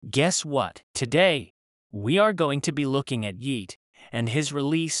Guess what? Today, we are going to be looking at Yeat and his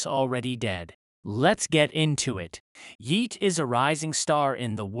release Already Dead. Let's get into it. Yeat is a rising star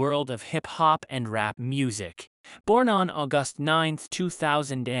in the world of hip-hop and rap music. Born on August 9,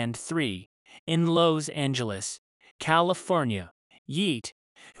 2003, in Los Angeles, California, Yeat,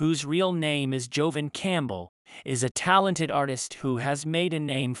 whose real name is Jovan Campbell, is a talented artist who has made a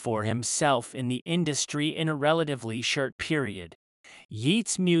name for himself in the industry in a relatively short period.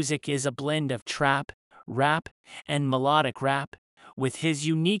 Yeat's music is a blend of trap, rap, and melodic rap, with his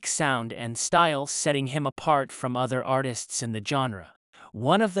unique sound and style setting him apart from other artists in the genre.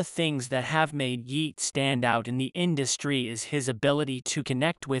 One of the things that have made Yeat stand out in the industry is his ability to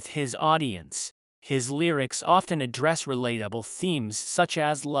connect with his audience. His lyrics often address relatable themes such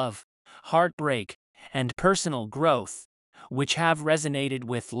as love, heartbreak, and personal growth, which have resonated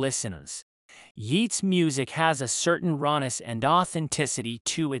with listeners. Yeat's music has a certain rawness and authenticity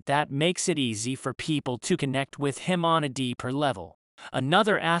to it that makes it easy for people to connect with him on a deeper level.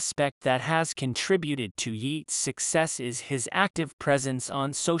 Another aspect that has contributed to Yeat's success is his active presence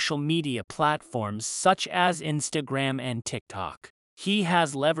on social media platforms such as Instagram and TikTok. He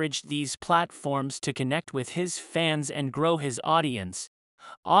has leveraged these platforms to connect with his fans and grow his audience,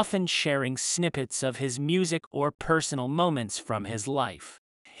 often sharing snippets of his music or personal moments from his life.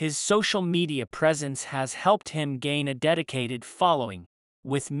 His social media presence has helped him gain a dedicated following,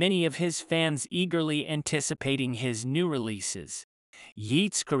 with many of his fans eagerly anticipating his new releases.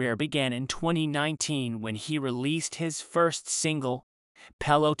 Yeat's career began in 2019 when he released his first single,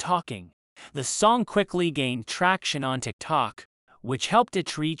 Pillow Talking. The song quickly gained traction on TikTok, which helped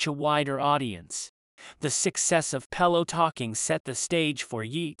it reach a wider audience. The success of Pillow Talking set the stage for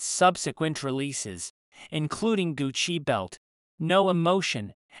Yeat's subsequent releases, including Gucci Belt, No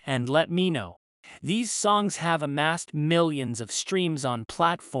Emotion, and Let Me Know. These songs have amassed millions of streams on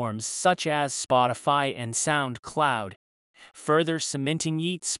platforms such as Spotify and SoundCloud, further cementing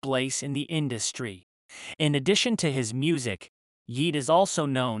Yeat's place in the industry. In addition to his music, Yeat is also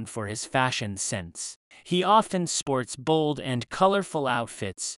known for his fashion sense. He often sports bold and colorful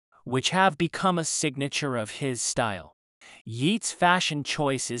outfits, which have become a signature of his style. Yeat's fashion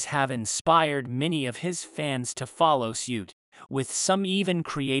choices have inspired many of his fans to follow suit, with some even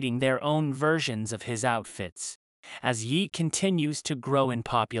creating their own versions of his outfits. As Yeat continues to grow in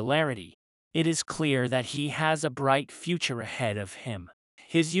popularity, it is clear that he has a bright future ahead of him.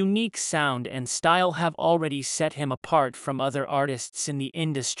 His unique sound and style have already set him apart from other artists in the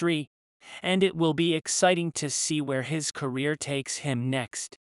industry, and it will be exciting to see where his career takes him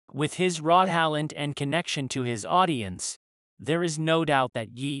next. With his raw talent and connection to his audience, there is no doubt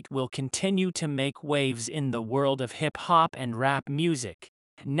that Yeat will continue to make waves in the world of hip-hop and rap music.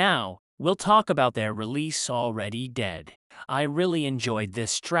 Now, we'll talk about their release Already Dead. I really enjoyed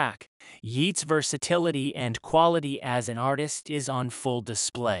this track. Yeat's versatility and quality as an artist is on full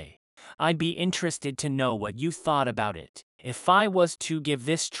display. I'd be interested to know what you thought about it. If I was to give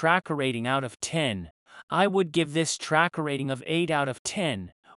this track a rating out of 10, I would give this track a rating of 8 out of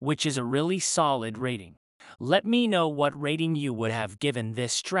 10, which is a really solid rating. Let me know what rating you would have given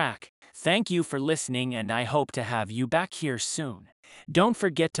this track. Thank you for listening, and I hope to have you back here soon. Don't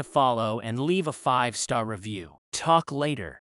forget to follow and leave a 5-star review. Talk later.